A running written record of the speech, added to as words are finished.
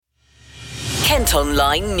Kent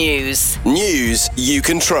Online News. News you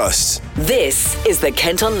can trust. This is the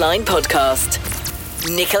Kent Online Podcast.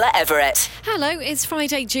 Nicola Everett. Hello, it's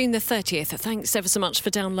Friday, June the 30th. Thanks ever so much for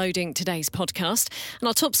downloading today's podcast. And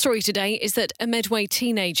our top story today is that a Medway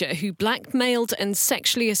teenager who blackmailed and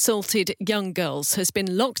sexually assaulted young girls has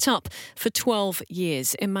been locked up for 12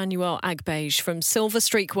 years. Emmanuel Agbaje from Silver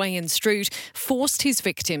Streak Way in Strood forced his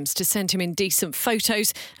victims to send him indecent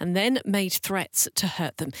photos and then made threats to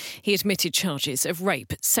hurt them. He admitted charges of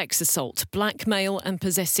rape, sex assault, blackmail and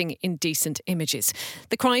possessing indecent images.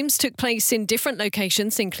 The crimes took place in different locations,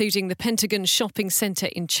 including the Pentagon Shopping Centre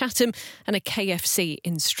in Chatham and a KFC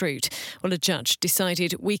in Strood. Well, a judge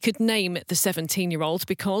decided we could name the 17-year-old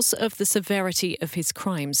because of the severity of his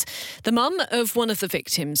crimes. The mum of one of the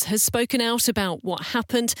victims has spoken out about what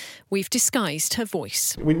happened. We've disguised her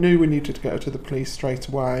voice. We knew we needed to get her to the police straight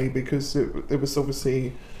away because it was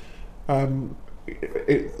obviously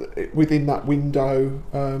within that window.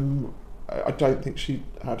 I don't think she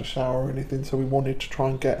had a shower or anything, so we wanted to try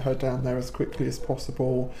and get her down there as quickly as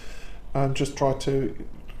possible and just try to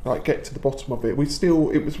get to the bottom of it. It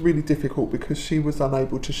was really difficult because she was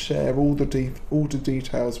unable to share all the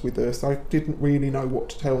details with us. I didn't really know what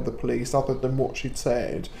to tell the police other than what she'd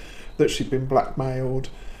said, that she'd been blackmailed,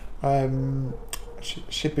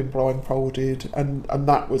 she'd been blindfolded, and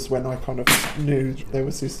that was when I kind of knew there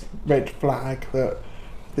was this red flag that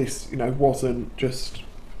this, wasn't just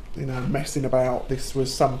messing about. This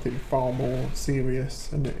was something far more serious,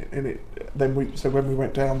 when we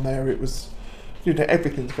went down there, it was,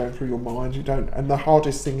 everything's going through your mind. And the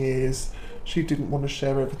hardest thing is, she didn't want to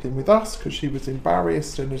share everything with us because she was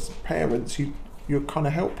embarrassed, and as parents, you're kind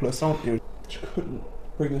of helpless, aren't you? She couldn't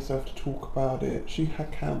bring herself to talk about it. She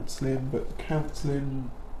had counselling, but the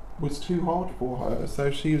counselling was too hard for her.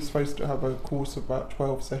 So she was supposed to have a course of about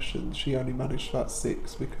 12 sessions. She only managed about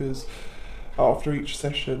 6 because after each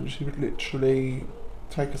session, she would literally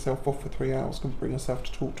take herself off for 3 hours, couldn't bring herself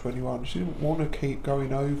to talk to anyone. She didn't want to keep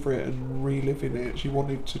going over it and reliving it. She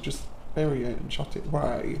wanted to just bury it and shut it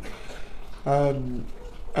away. And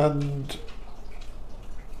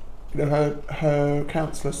her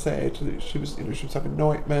counsellor said that she was having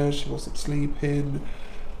nightmares. She wasn't sleeping.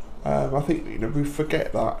 I think we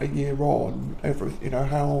forget that a year on,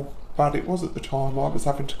 how bad it was at the time. I was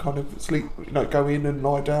having to kind of sleep, go in and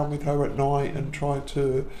lie down with her at night and try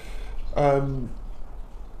to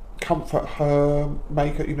comfort her,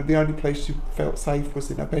 make her, the only place she felt safe was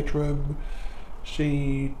in her bedroom.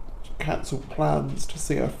 She cancelled plans to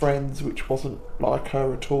see her friends, which wasn't like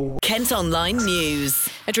her at all. Kent Online News.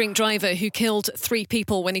 A drink driver who killed 3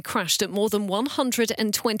 people when he crashed at more than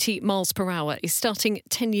 120 miles per hour is starting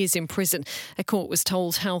 10 years in prison. A court was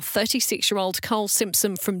told how 36-year-old Carl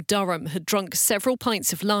Simpson from Durham had drunk several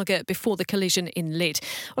pints of lager before the collision in Lydd.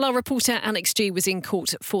 Well, our reporter Alex G was in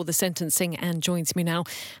court for the sentencing and joins me now.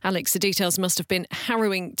 Alex, the details must have been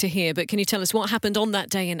harrowing to hear, but can you tell us what happened on that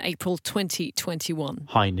day in April 2021?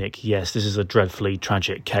 Hi, Nick. Yes, this is a dreadfully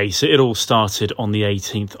tragic case. It all started on the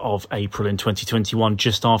 18th of April in 2021,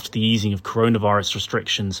 just after the easing of coronavirus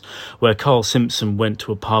restrictions, where Carl Simpson went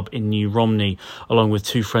to a pub in New Romney, along with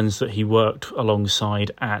 2 friends that he worked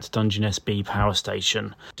alongside at Dungeness B Power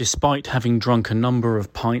Station. Despite having drunk a number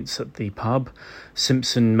of pints at the pub,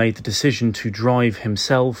 Simpson made the decision to drive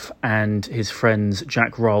himself and his friends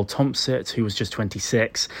Jack Ryle Thompson, who was just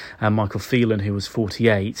 26, and Michael Phelan, who was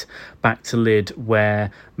 48, back to Lydd,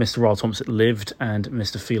 where Mr. Ryle Thompson lived, and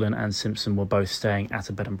Mr. Phelan and Simpson were both staying at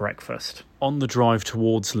a bed and breakfast. On the drive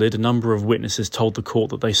towards Lydd, a number of witnesses told the court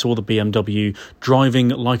that they saw the BMW driving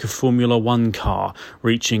like a Formula One car,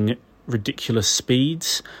 reaching ridiculous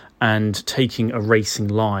speeds and taking a racing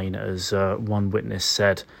line, as one witness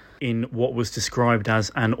said. In what was described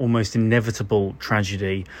as an almost inevitable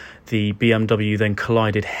tragedy, the BMW then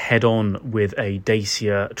collided head-on with a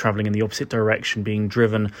Dacia travelling in the opposite direction, being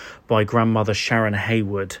driven by grandmother Sharon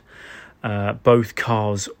Haywood. Both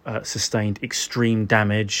cars sustained extreme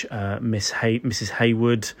damage. Mrs.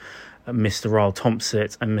 Haywood, Mr. Ryle Thompson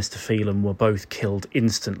and Mr. Phelan were both killed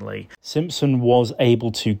instantly. Simpson was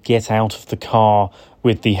able to get out of the car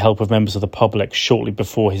with the help of members of the public shortly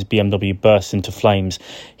before his BMW burst into flames.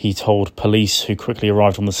 He told police, who quickly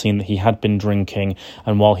arrived on the scene, that he had been drinking,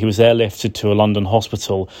 and while he was airlifted to a London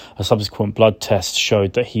hospital, a subsequent blood test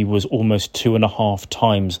showed that he was almost 2.5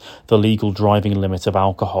 times the legal driving limit of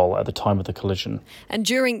alcohol at the time of the collision. And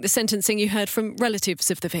during the sentencing, you heard from relatives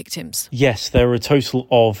of the victims? Yes, there are a total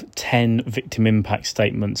of 10 victim impact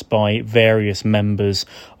statements by various members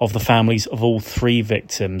of the families of all 3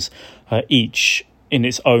 victims, each in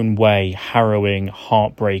its own way, harrowing,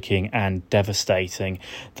 heartbreaking and devastating.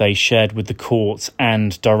 They shared with the court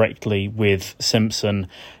and directly with Simpson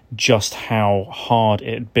just how hard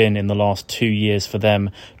it had been in the last 2 years for them,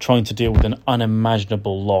 trying to deal with an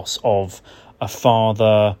unimaginable loss of a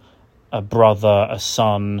father, a brother, a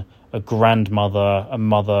son, a grandmother, a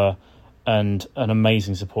mother, and an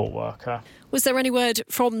amazing support worker. Was there any word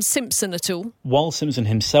from Simpson at all? While Simpson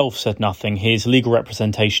himself said nothing, his legal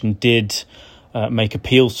representation did make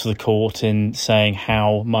appeals to the court in saying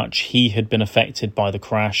how much he had been affected by the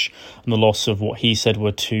crash and the loss of what he said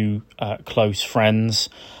were two close friends,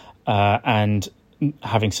 and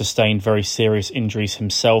having sustained very serious injuries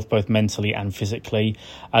himself, both mentally and physically,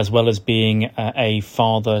 as well as being a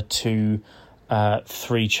father to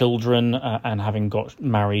 3 children and having got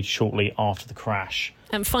married shortly after the crash.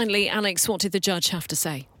 And finally, Alex, what did the judge have to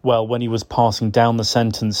say? Well, when he was passing down the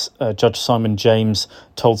sentence, Judge Simon James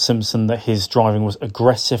told Simpson that his driving was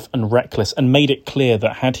aggressive and reckless, and made it clear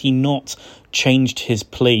that had he not changed his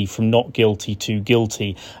plea from not guilty to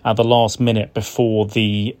guilty at the last minute before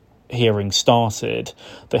the hearing started,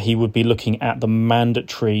 that he would be looking at the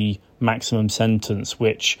mandatory maximum sentence,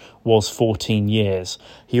 which was 14 years.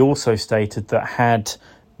 He also stated that had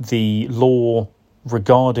the law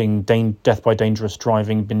regarding death by dangerous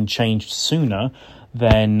driving been changed sooner,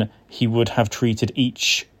 then he would have treated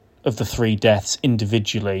each of the 3 deaths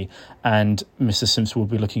individually, and Mr Simpson will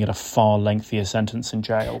be looking at a far lengthier sentence in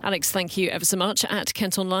jail. Alex, thank you ever so much. At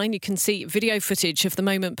Kent Online, you can see video footage of the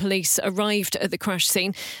moment police arrived at the crash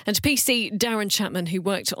scene, and PC Darren Chapman, who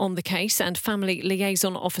worked on the case, and family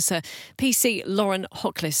liaison officer PC Lauren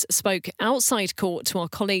Hocklis spoke outside court to our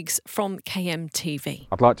colleagues from KMTV.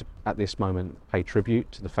 I'd like to, at this moment, pay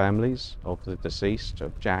tribute to the families of the deceased,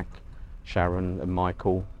 of Jack, Sharon and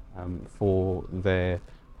Michael, for their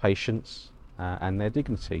patience and their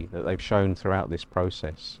dignity that they've shown throughout this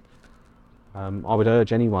process. I would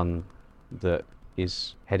urge anyone that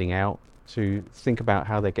is heading out to think about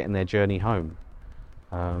how they're getting their journey home,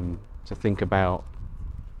 to think about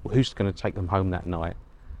who's going to take them home that night.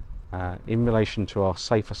 In relation to our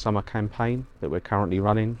Safer Summer campaign that we're currently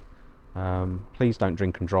running, please don't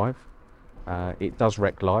drink and drive. It does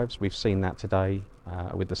wreck lives. We've seen that today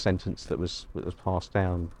with the sentence that was passed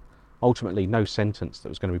down. Ultimately, no sentence that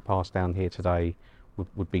was going to be passed down here today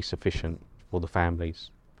would be sufficient for the families.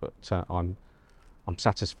 But I'm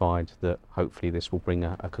satisfied that hopefully this will bring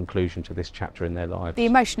a conclusion to this chapter in their lives. The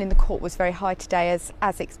emotion in the court was very high today,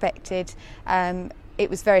 as expected. It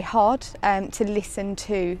was very hard to listen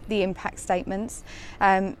to the impact statements.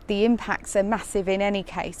 The impacts are massive in any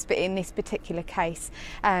case, but in this particular case,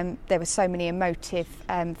 there were so many emotive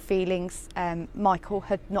feelings. Michael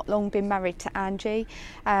had not long been married to Angie.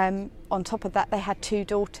 On top of that, they had 2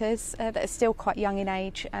 daughters that are still quite young in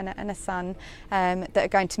age, and a son that are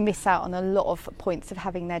going to miss out on a lot of points of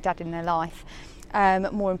having their dad in their life.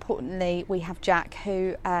 More importantly, we have Jack,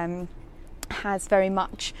 who has very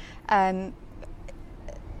much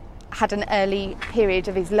had an early period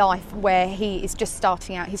of his life where he is just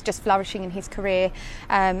starting out, he's just flourishing in his career,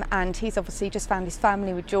 and he's obviously just found his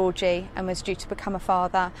family with Georgie and was due to become a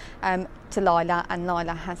father to Lila, and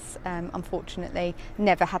Lila has unfortunately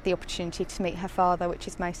never had the opportunity to meet her father, which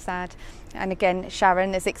is most sad. And again,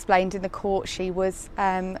 Sharon, as explained in the court, she was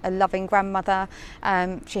a loving grandmother,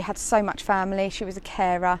 she had so much family, she was a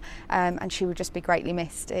carer, and she would just be greatly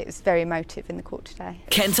missed. It was very emotive in the court today.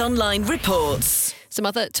 Kent Online reports. Some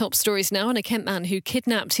other top stories now, and a Kent man who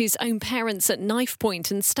kidnapped his own parents at knife point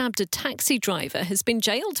and stabbed a taxi driver has been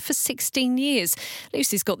jailed for 16 years.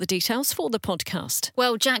 Lucy's got the details for the podcast.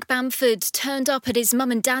 Well, Jack Bamford turned up at his mum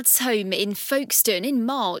and dad's home in Folkestone in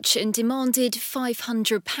March and demanded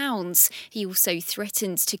 £500. He also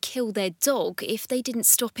threatened to kill their dog if they didn't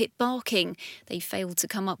stop it barking. They failed to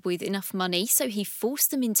come up with enough money, so he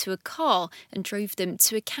forced them into a car and drove them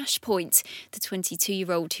to a cash point. The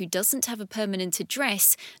 22-year-old, who doesn't have a permanent address,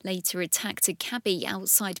 later attacked a cabbie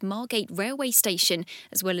outside Margate railway station,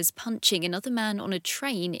 as well as punching another man on a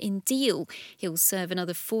train in Deal. He'll serve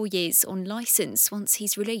another 4 years on licence once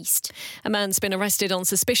he's released. A man's been arrested on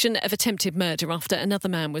suspicion of attempted murder after another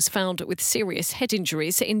man was found with serious head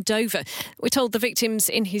injuries in Dover. We're told the victim's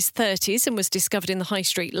in his 30s and was discovered in the High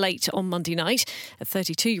Street late on Monday night. A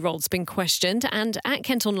 32-year-old's been questioned, and at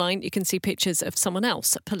Kent Online you can see pictures of someone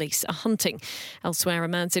else police are hunting. Elsewhere, a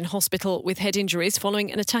man's in hospital with head injuries years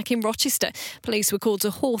following an attack in Rochester. Police were called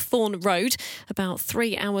to Hawthorne Road. About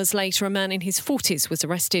 3 hours later, a man in his 40s was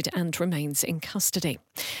arrested and remains in custody.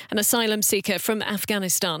 An asylum seeker from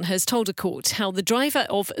Afghanistan has told a court how the driver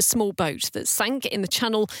of a small boat that sank in the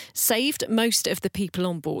Channel saved most of the people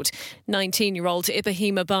on board. 19-year-old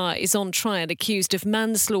Ibrahim Abbar is on trial accused of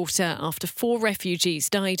manslaughter after 4 refugees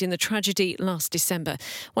died in the tragedy last December.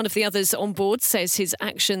 One of the others on board says his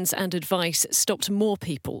actions and advice stopped more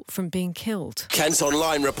people from being killed. Kent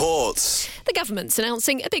Online reports. The government's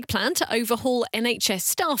announcing a big plan to overhaul NHS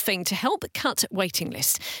staffing to help cut waiting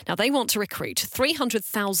lists. Now, they want to recruit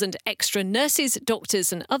 300,000 extra nurses,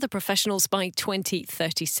 doctors and other professionals by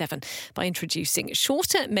 2037 by introducing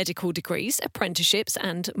shorter medical degrees, apprenticeships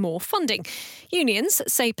and more funding. Unions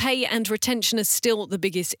say pay and retention are still the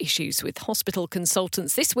biggest issues, with hospital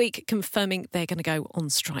consultants this week confirming they're going to go on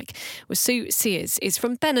strike. Well, Sue Sears is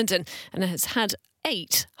from Benenden and has had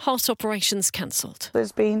 8 heart operations cancelled.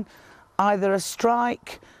 There's been either a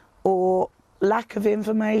strike or lack of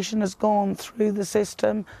information has gone through the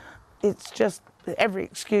system. It's just every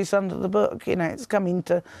excuse under the book. You know, it's coming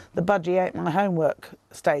to the budgie ain't my homework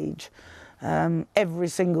stage. Every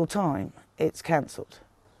single time it's cancelled.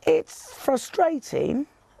 It's frustrating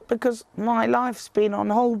because my life's been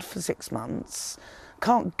on hold for 6 months,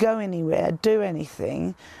 can't go anywhere, do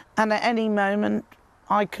anything, and at any moment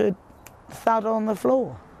I could thud on the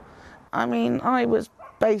floor. I mean, I was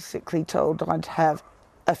basically told I'd have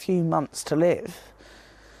a few months to live,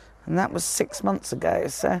 and that was 6 months ago,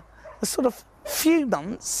 so the sort of few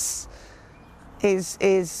months is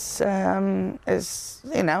you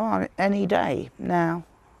know, any day now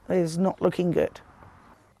is not looking good.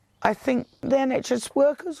 I think the NHS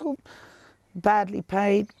workers are badly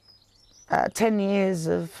paid, 10 years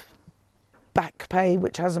of back pay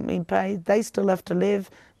which hasn't been paid. They still have to live,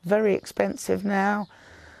 very expensive now.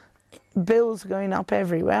 Bills are going up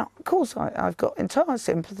everywhere. Of course, I've got entire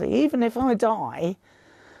sympathy. Even if I die,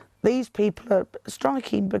 these people are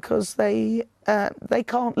striking because they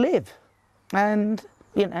can't live. And,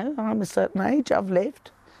 you know, I'm a certain age, I've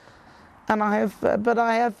lived. And I have,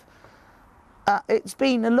 it's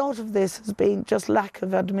been, a lot of this has been just lack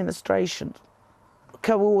of administration,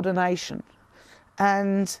 coordination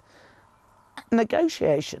and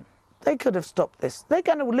negotiation. They could have stopped this. They're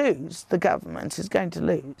going to lose, the government is going to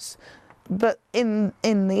lose. But in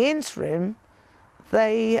the interim,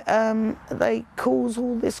 they cause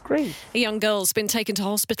all this grief. A young girl's been taken to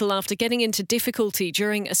hospital after getting into difficulty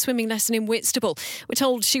during a swimming lesson in Whitstable. We're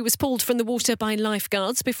told she was pulled from the water by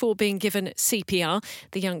lifeguards before being given CPR.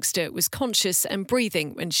 The youngster was conscious and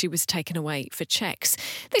breathing when she was taken away for checks.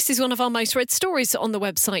 This is one of our most read stories on the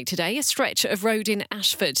website today. A stretch of road in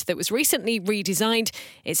Ashford that was recently redesigned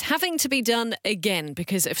is having to be done again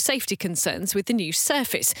because of safety concerns with the new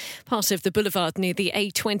surface. Part of the boulevard near the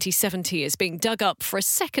A2070 is being dug up for a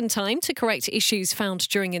second time to correct issues found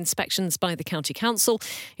during inspections by the County Council.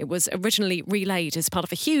 It was originally relaid as part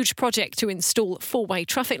of a huge project to install 4-way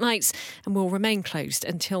traffic lights and will remain closed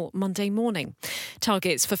until Monday morning.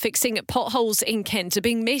 Targets for fixing potholes in Kent are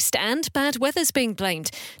being missed and bad weather's being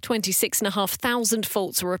blamed. 26,500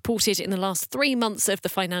 faults were reported in the last 3 months of the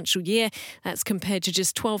financial year. That's compared to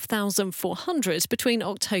just 12,400 between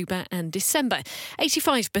October and December.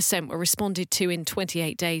 85% were responded to in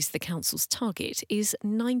 28 days. The council's target is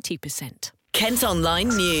 90%. Kent Online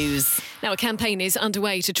News. Now, a campaign is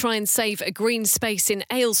underway to try and save a green space in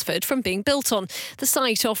Aylesford from being built on. The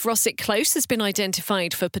site off Rossett Close has been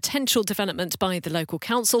identified for potential development by the local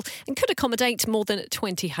council and could accommodate more than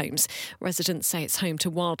 20 homes. Residents say it's home to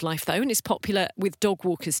wildlife, though, and is popular with dog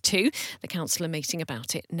walkers too. The council are meeting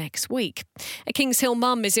about it next week. A Kings Hill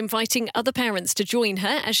mum is inviting other parents to join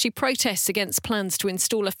her as she protests against plans to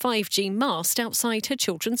install a 5G mast outside her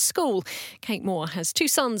children's school. Kate Moore has 2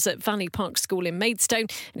 sons at Valley Park School in Maidstone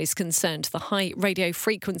and is concerned the high radio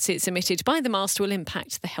frequencies emitted by the mast will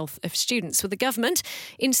impact the health of students. Well, the government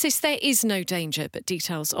insists there is no danger, but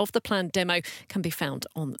details of the planned demo can be found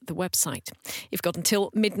on the website. You've got until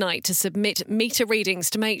midnight to submit meter readings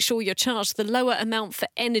to make sure you're charged the lower amount for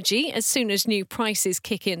energy as soon as new prices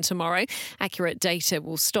kick in tomorrow. Accurate data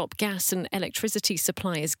will stop gas and electricity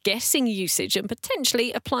suppliers guessing usage and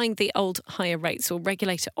potentially applying the old higher rates. Or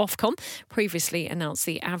regulator Ofcom previously announced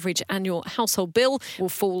the average annual household bill will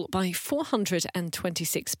fall by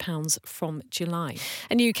 £426 from July.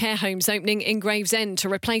 A new care home's opening in Gravesend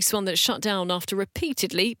to replace one that shut down after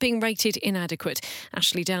repeatedly being rated inadequate.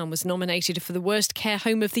 Ashley Down was nominated for the Worst Care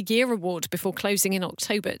Home of the Year award before closing in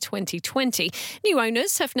October 2020. New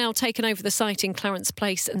owners have now taken over the site in Clarence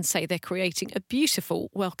Place and say they're creating a beautiful,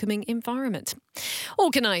 welcoming environment.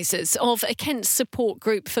 Organisers of a Kent support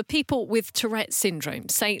group for people with Tourette syndrome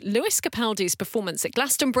say Lewis Capaldi's performance at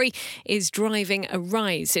Glastonbury is driving a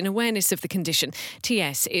rise in awareness of the condition.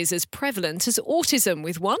 TS is as prevalent as autism,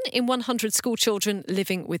 with 1 in 100 school children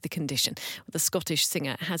living with the condition. The Scottish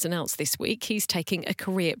singer has announced this week he's taking a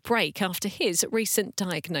career break after his recent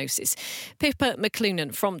diagnosis. Pippa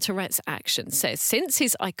McCloonan from Tourette's Action says since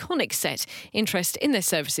his iconic set, interest in their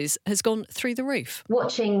services has gone through the roof.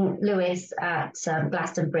 Watching Lewis at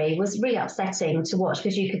Glastonbury was really upsetting to watch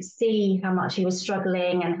because you could see how much he was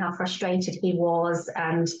struggling and how frustrated he was,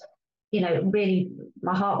 and really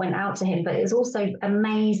my heart went out to him. But it was also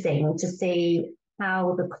amazing to see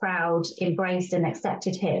how the crowd embraced and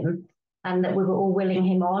accepted him and that we were all willing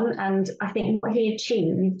him on. And I think what he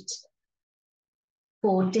achieved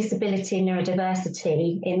for disability and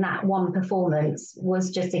neurodiversity in that one performance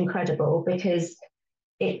was just incredible, because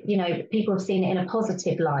people have seen it in a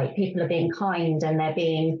positive light. People are being kind and they're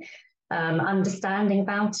being understanding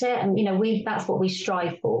about it. And, that's what we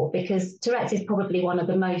strive for, because Tourette's is probably one of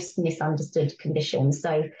the most misunderstood conditions.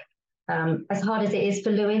 So as hard as it is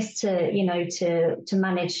for Lewis to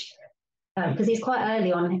manage, because he's quite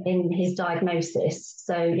early on in his diagnosis.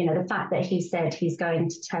 So, the fact that he said he's going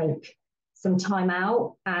to take some time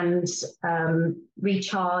out and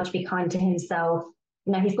recharge, be kind to himself.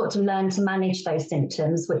 He's got to learn to manage those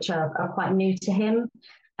symptoms, which are quite new to him,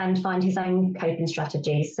 and find his own coping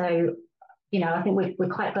strategies. So, I think we're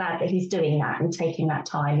quite glad that he's doing that and taking that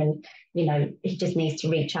time. And, he just needs to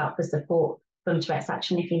reach out for support from Tourette's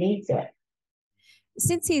Action if he needs it.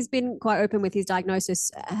 Since he's been quite open with his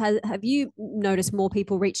diagnosis, have you noticed more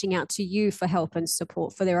people reaching out to you for help and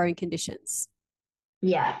support for their own conditions?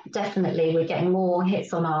 Yeah, definitely. We're getting more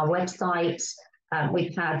hits on our website.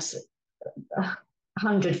 We've had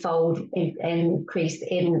 100-fold increase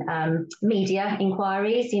in media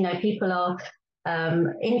inquiries. People are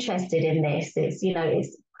interested in this.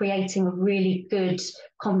 It's creating really good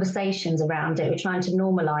conversations around it. We're trying to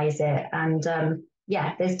normalise it, and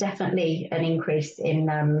there's definitely an increase in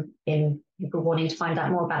people wanting to find out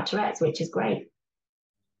more about Tourette's, which is great.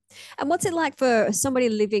 And what's it like for somebody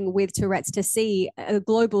living with Tourette's to see a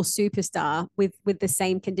global superstar with the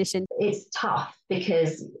same condition? It's tough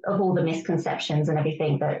because of all the misconceptions and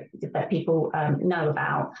everything that people know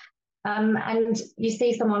about. And you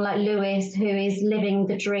see someone like Lewis, who is living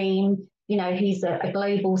the dream. He's a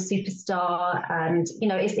global superstar. And,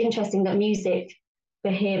 it's interesting that music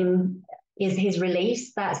for him is his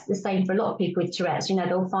release. That's the same for a lot of people with Tourette's.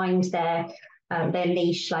 They'll find their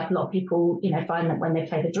niche. Like a lot of people, find that when they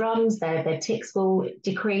play the drums, their tics will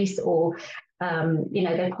decrease, or,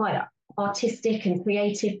 they're quite artistic and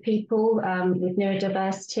creative people with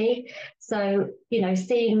neurodiversity. So,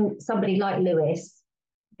 seeing somebody like Lewis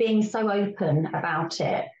being so open about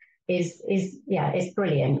it is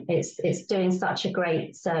brilliant. It's doing such a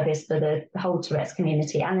great service for the whole Tourette's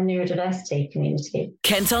community and the neurodiversity community.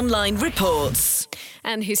 Kent Online reports.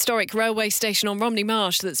 An historic railway station on Romney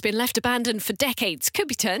Marsh that's been left abandoned for decades could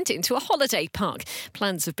be turned into a holiday park.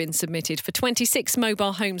 Plans have been submitted for 26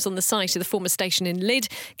 mobile homes on the site of the former station in Lydd.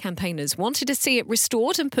 Campaigners wanted to see it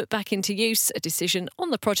restored and put back into use. A decision on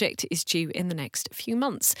the project is due in the next few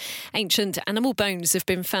months. Ancient animal bones have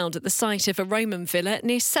been found at the site of a Roman villa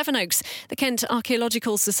near Sevenoaks. The Kent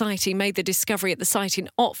Archaeological Society made the discovery at the site in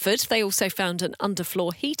Otford. They also found an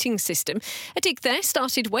underfloor heating system. A dig there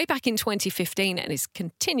started way back in 2015 and is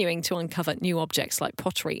continuing to uncover new objects like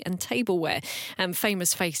pottery and tableware. And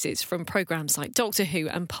famous faces from programmes like Doctor Who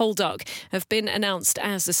and Poldark have been announced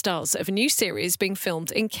as the stars of a new series being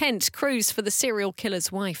filmed in Kent. Crews for The Serial Killer's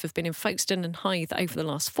Wife have been in Folkestone and Hythe over the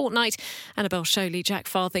last fortnight. Annabelle Sholey, Jack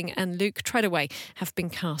Farthing and Luke Treadaway have been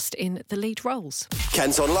cast in the lead roles.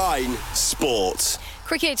 Kent Online Sport.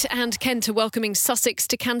 Cricket, and Kent are welcoming Sussex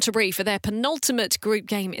to Canterbury for their penultimate group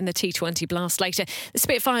game in the T20 Blast later. The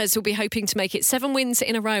Spitfires will be hoping to make it 7 wins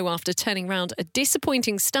in a row after turning round a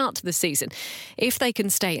disappointing start to the season. If they can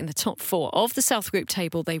stay in the top 4 of the South Group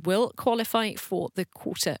table, they will qualify for the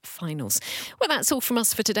quarter-finals. Well, that's all from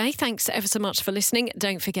us for today. Thanks ever so much for listening.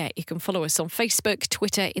 Don't forget, you can follow us on Facebook,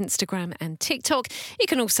 Twitter, Instagram and TikTok. You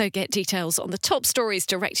can also get details on the top stories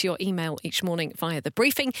direct to your email each morning via The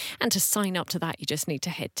Briefing. And to sign up to that, you just need to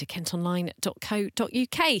head to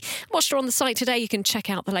kentonline.co.uk. Whilst you're on the site today, you can check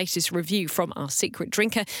out the latest review from our secret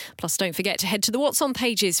drinker. Plus, don't forget to head to the What's On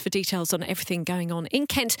pages for details on everything going on in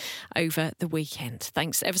Kent over the weekend.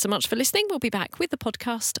 Thanks ever so much for listening. We'll be back with the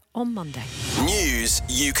podcast on Monday. News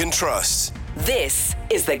you can trust. This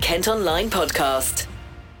is the Kent Online Podcast.